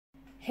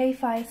Hey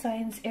fire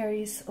signs,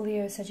 Aries,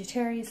 Leo,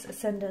 Sagittarius,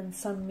 Ascendant,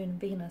 Sun, Moon,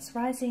 Venus,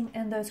 Rising,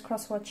 and those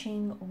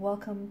cross-watching,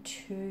 welcome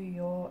to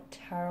your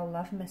tarot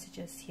love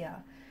messages here.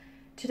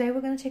 Today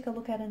we're going to take a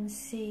look at and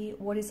see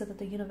what is it that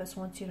the universe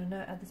wants you to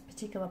know at this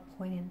particular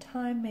point in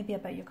time, maybe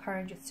about your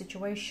current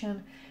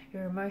situation,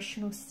 your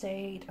emotional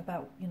state,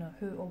 about,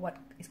 who or what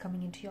is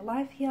coming into your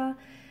life here.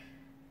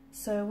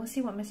 So we'll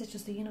see what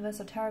messages the universe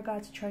or tarot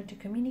guides are trying to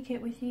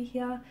communicate with you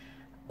here.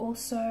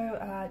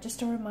 Also,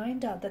 just a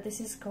reminder that this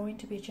is going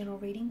to be a general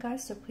reading,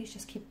 guys, so please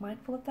just keep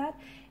mindful of that.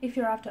 If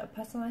you're after a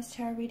personalized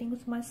tarot reading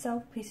with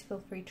myself, please feel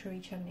free to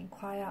reach out and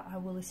inquire. I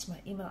will list my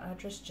email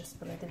address just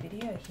below the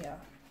video here.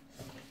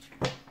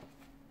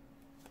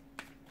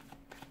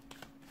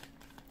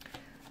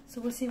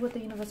 So we'll see what the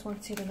universe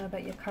wants you to know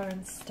about your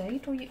current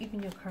state, or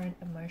even your current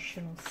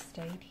emotional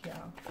state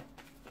here.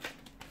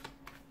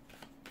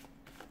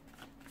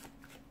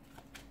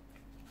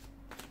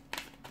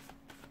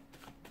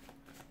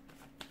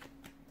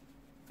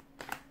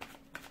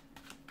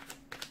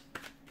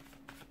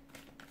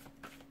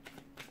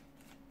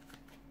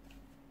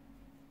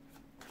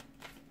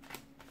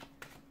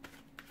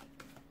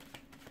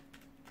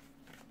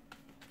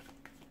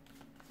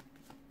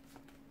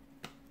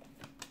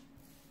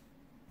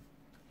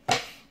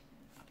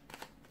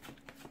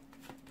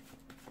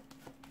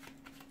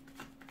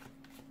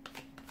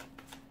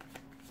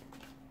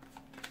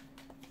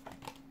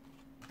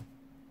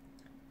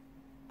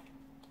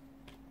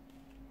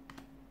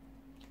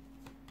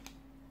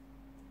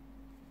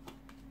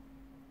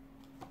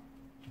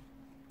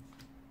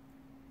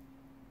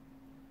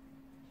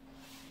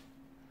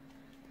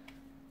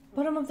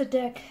 Bottom of the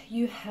deck,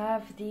 you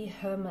have the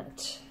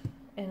Hermit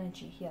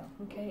energy here,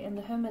 okay? And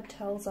the Hermit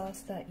tells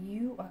us that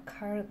you are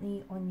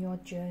currently on your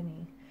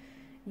journey.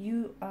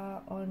 You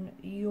are on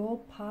your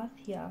path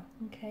here,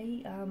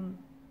 okay?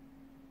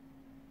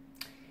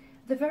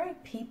 The very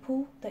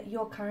people that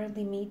you're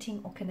currently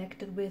meeting or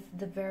connected with,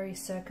 the very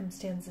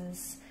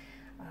circumstances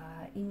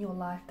in your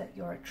life that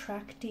you're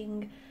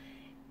attracting.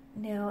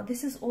 Now,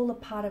 this is all a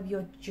part of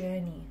your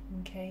journey,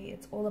 okay?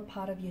 It's all a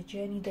part of your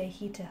journey. They're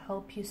here to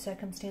help you.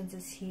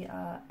 Circumstances here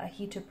are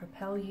here to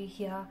propel you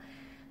here.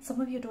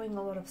 Some of you are doing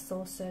a lot of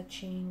soul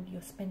searching.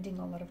 You're spending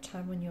a lot of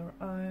time on your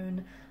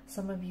own.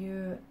 Some of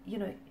you,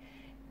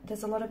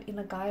 there's a lot of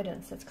inner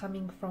guidance that's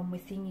coming from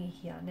within you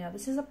here. Now,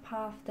 this is a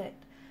path that,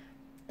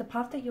 the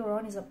path that you're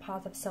on is a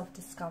path of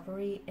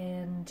self-discovery,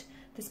 and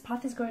this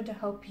path is going to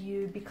help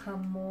you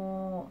become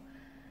more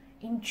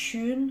in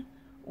tune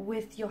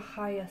with your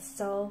higher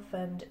self,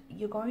 and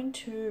you're going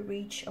to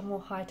reach a more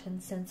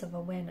heightened sense of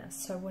awareness.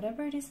 So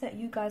whatever it is that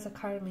you guys are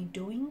currently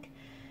doing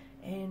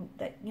and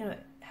that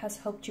has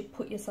helped you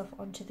put yourself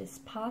onto this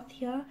path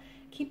here,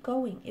 keep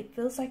going. It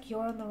feels like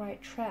you're on the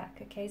right track,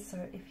 okay?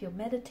 So if you're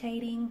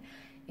meditating,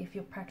 if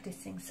you're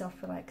practicing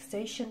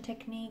self-relaxation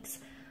techniques,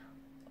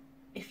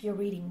 if you're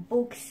reading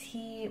books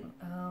here,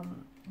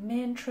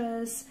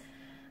 mantras,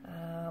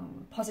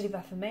 positive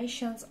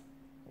affirmations,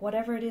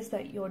 whatever it is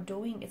that you're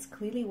doing, it's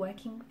clearly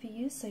working for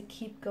you, so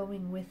keep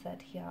going with it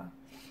here.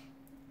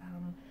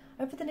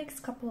 Over the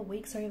next couple of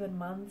weeks or even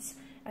months,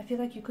 I feel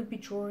like you could be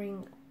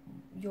drawing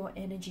your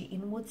energy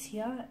inwards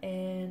here,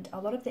 and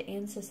a lot of the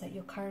answers that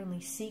you're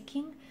currently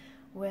seeking,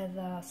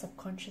 whether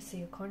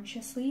subconsciously or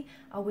consciously,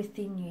 are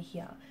within you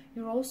here.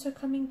 You're also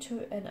coming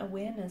to an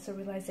awareness, a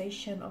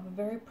realization of a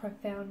very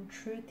profound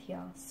truth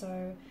here.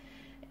 So,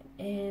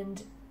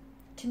 and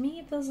to me,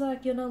 it feels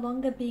like you're no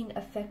longer being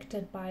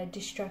affected by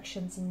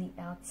distractions in the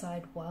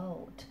outside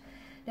world.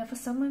 Now, for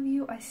some of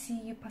you, I see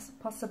you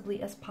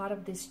possibly as part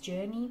of this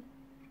journey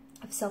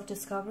of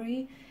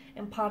self-discovery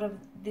and part of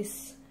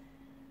this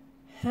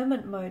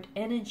hermit mode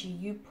energy,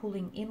 you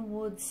pulling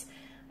inwards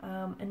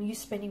and you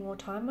spending more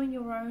time on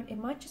your own. It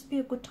might just be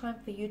a good time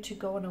for you to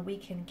go on a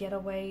weekend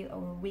getaway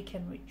or a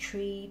weekend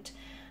retreat,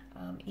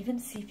 even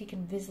see if you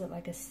can visit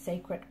like a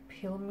sacred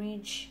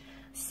pilgrimage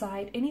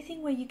site,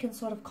 anything where you can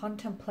sort of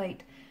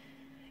contemplate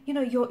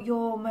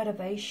your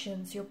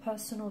motivations, your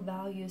personal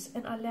values,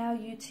 and allow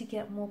you to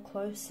get more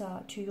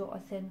closer to your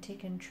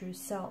authentic and true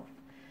self.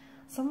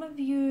 Some of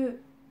you,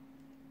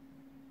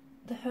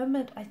 the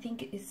Hermit, I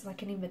think, is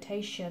like an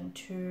invitation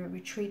to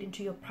retreat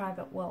into your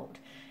private world.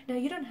 Now,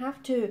 you don't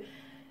have to,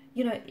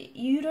 you don't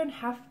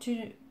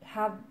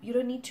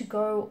need to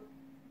go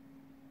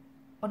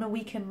on a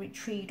weekend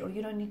retreat, or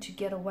you don't need to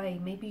get away.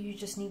 Maybe you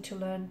just need to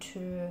learn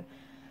to,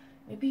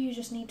 maybe you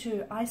just need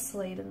to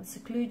isolate and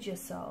seclude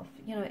yourself.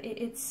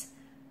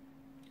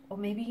 Or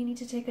maybe you need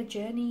to take a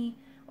journey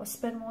or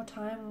spend more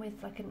time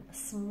with like a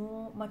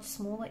much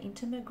smaller,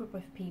 intimate group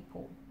of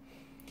people.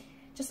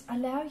 Just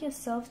allow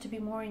yourself to be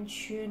more in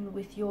tune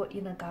with your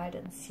inner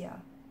guidance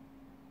here,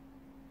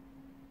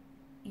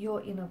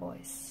 your inner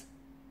voice.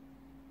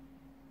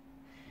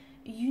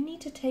 You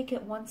need to take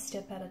it one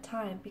step at a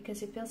time,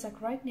 because it feels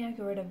like right now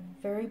you're at a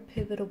very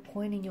pivotal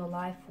point in your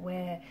life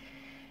where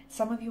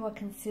some of you are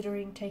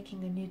considering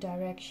taking a new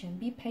direction.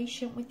 Be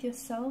patient with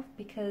yourself,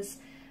 because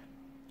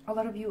a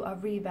lot of you are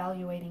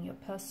reevaluating your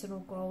personal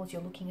goals.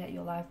 You're looking at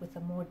your life with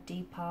a more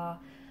deeper,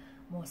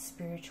 more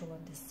spiritual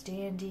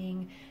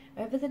understanding.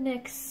 over the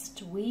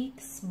next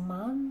weeks,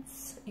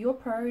 months, your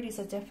priorities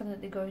are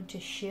definitely going to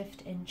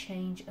shift and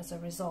change as a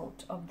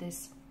result of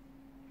this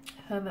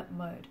hermit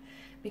mode,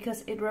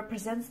 because it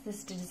represents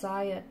this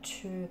desire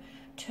to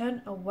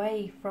turn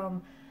away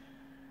from,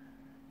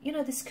 you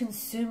know, this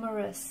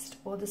consumerist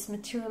or this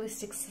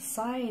materialistic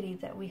society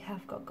that we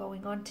have got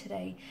going on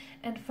today,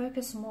 and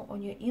focus more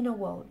on your inner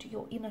world,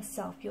 your inner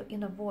self, your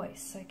inner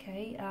voice,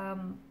 okay?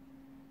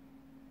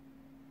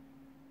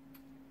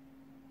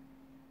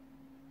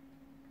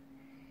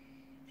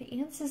 The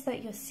answers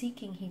that you're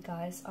seeking here,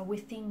 guys, are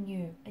within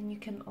you, and you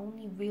can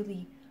only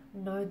really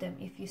know them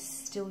if you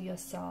still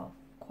yourself,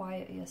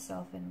 quiet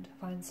yourself, and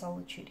find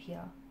solitude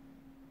here.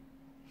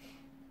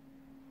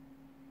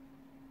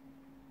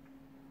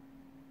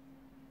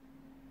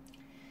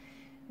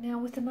 Now,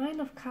 with the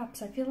Nine of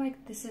Cups, I feel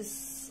like this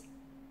is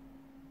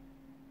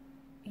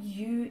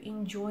you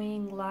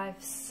enjoying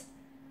life's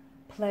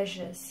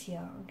pleasures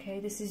here,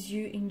 okay? This is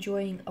you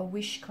enjoying a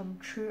wish come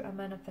true, a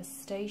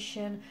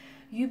manifestation,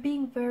 you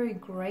being very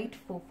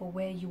grateful for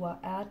where you are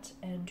at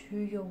and who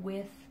you're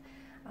with.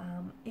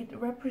 It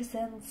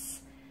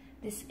represents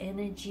this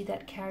energy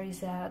that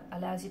carries out,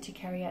 allows you to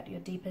carry out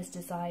your deepest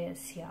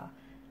desires here.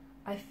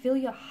 I feel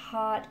your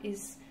heart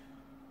is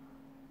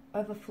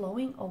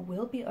overflowing, or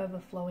will be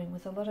overflowing,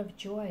 with a lot of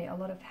joy, a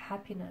lot of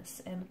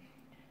happiness, and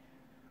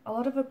a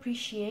lot of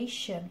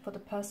appreciation for the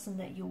person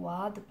that you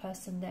are, the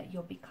person that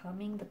you're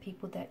becoming, the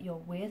people that you're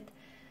with,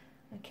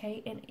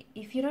 okay? And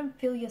if you don't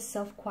feel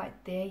yourself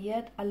quite there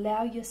yet,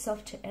 allow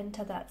yourself to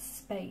enter that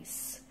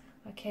space,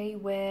 okay,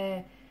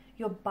 where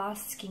you're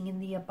basking in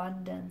the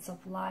abundance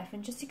of life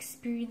and just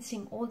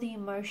experiencing all the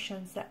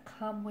emotions that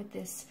come with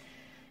this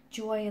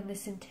joy and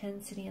this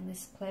intensity and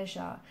this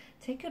pleasure.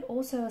 Take it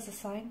also as a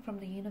sign from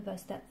the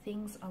universe that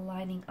things are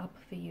lining up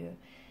for you.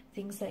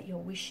 Things that you're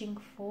wishing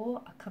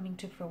for are coming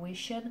to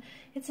fruition.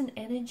 It's an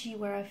energy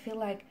where I feel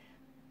like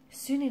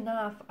soon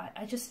enough,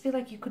 I just feel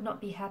like you could not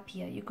be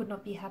happier. You could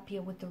not be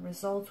happier with the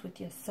results,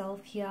 with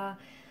yourself here.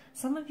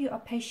 Some of you are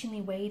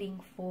patiently waiting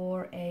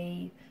for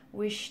a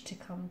wish to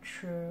come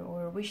true,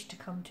 or a wish to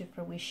come to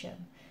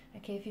fruition.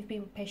 Okay, if you've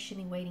been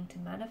patiently waiting to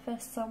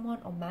manifest someone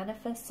or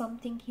manifest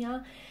something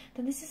here,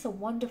 then this is a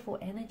wonderful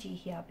energy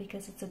here,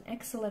 because it's an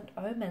excellent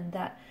omen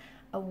that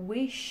a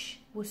wish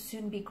will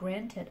soon be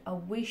granted, a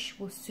wish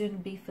will soon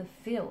be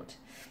fulfilled.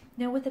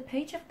 Now, with the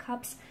Page of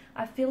Cups,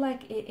 I feel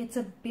like it's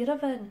a bit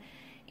of an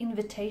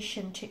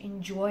invitation to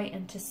enjoy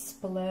and to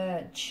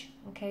splurge,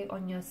 okay,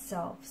 on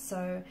yourself.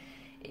 So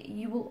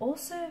you will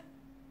also,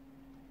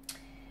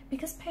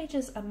 because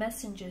pages are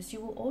messengers,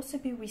 you will also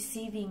be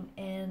receiving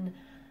an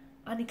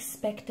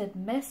unexpected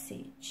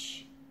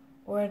message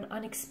or an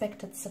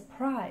unexpected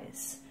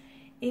surprise.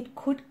 It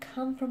could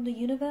come from the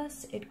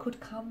universe, it could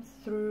come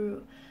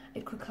through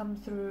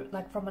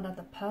like from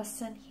another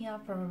person here,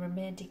 from a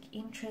romantic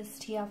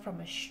interest here, from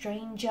a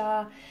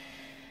stranger.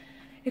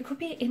 It could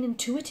be an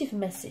intuitive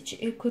message.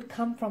 It could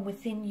come from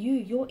within you,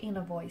 your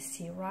inner voice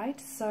here, right?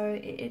 So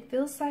it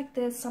feels like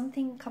there's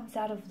something comes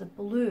out of the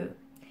blue.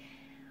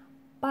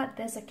 But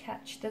there's a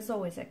catch. There's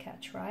always a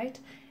catch, right?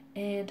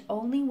 And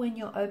only when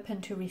you're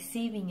open to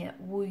receiving it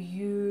will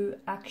you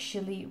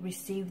actually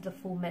receive the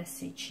full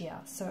message here.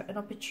 So an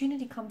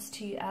opportunity comes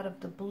to you out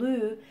of the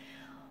blue,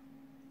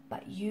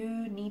 but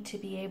you need to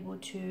be able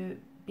to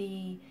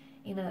be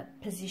in a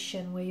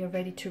position where you're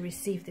ready to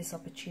receive this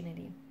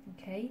opportunity,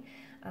 okay?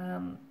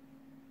 And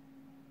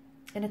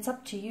it's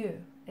up to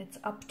you. It's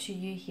up to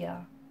you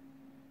here.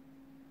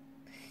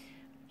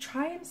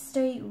 Try and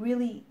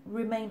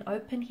remain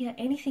open here.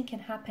 Anything can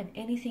happen.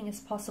 Anything is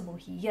possible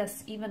here.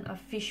 Yes, even a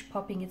fish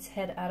popping its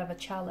head out of a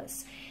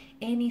chalice.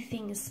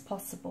 Anything is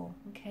possible,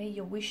 okay?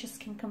 Your wishes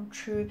can come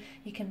true.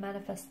 You can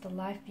manifest the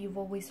life you've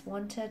always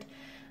wanted,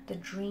 the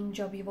dream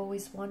job you've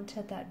always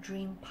wanted, that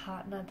dream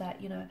partner,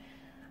 that, you know,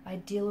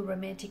 ideal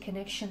romantic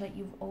connection that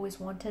you've always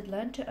wanted.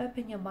 Learn to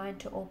open your mind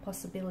to all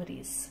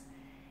possibilities,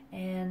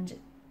 and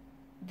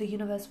the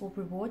universe will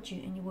reward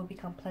you and you will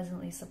become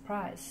pleasantly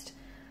surprised.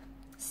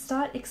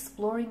 Start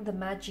exploring the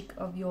magic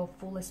of your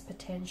fullest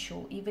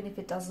potential, even if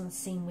it doesn't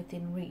seem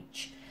within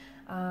reach.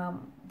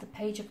 The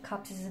Page of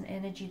Cups is an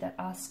energy that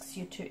asks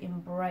you to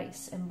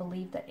embrace and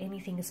believe that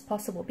anything is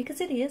possible,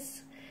 because it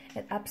is.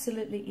 It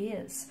absolutely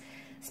is.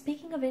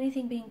 Speaking of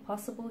anything being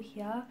possible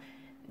here,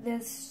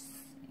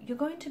 you're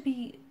going to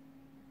be,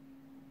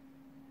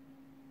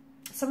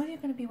 some of you are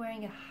going to be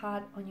wearing a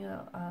heart on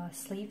your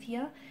sleeve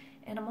here,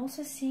 and I'm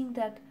also seeing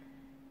that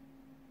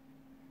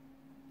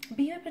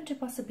be open to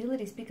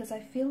possibilities, because I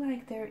feel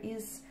like there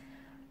is,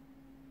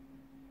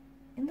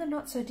 in the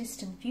not so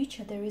distant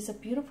future, there is a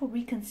beautiful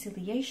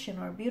reconciliation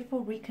or a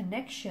beautiful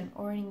reconnection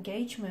or an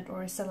engagement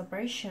or a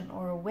celebration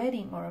or a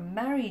wedding or a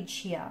marriage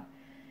here.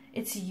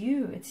 It's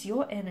you, it's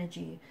your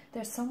energy.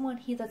 There's someone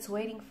here that's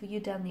waiting for you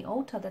down the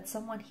altar. That's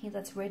someone here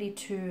that's ready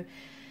to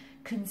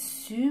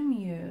consume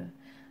you.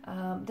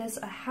 There's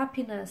a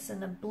happiness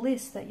and a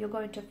bliss that you're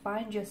going to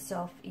find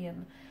yourself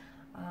in.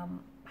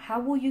 How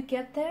will you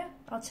get there?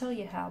 I'll tell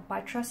you how.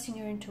 By trusting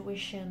your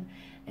intuition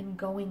and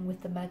going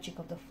with the magic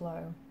of the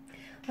flow.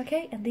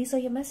 Okay, and these are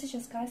your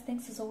messages, guys.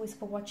 Thanks as always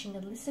for watching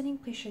and listening.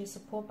 Please show your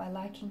support by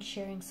liking,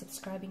 sharing,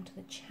 subscribing to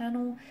the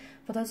channel.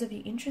 For those of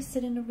you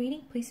interested in a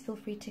reading, please feel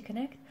free to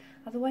connect.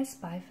 Otherwise,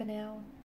 bye for now.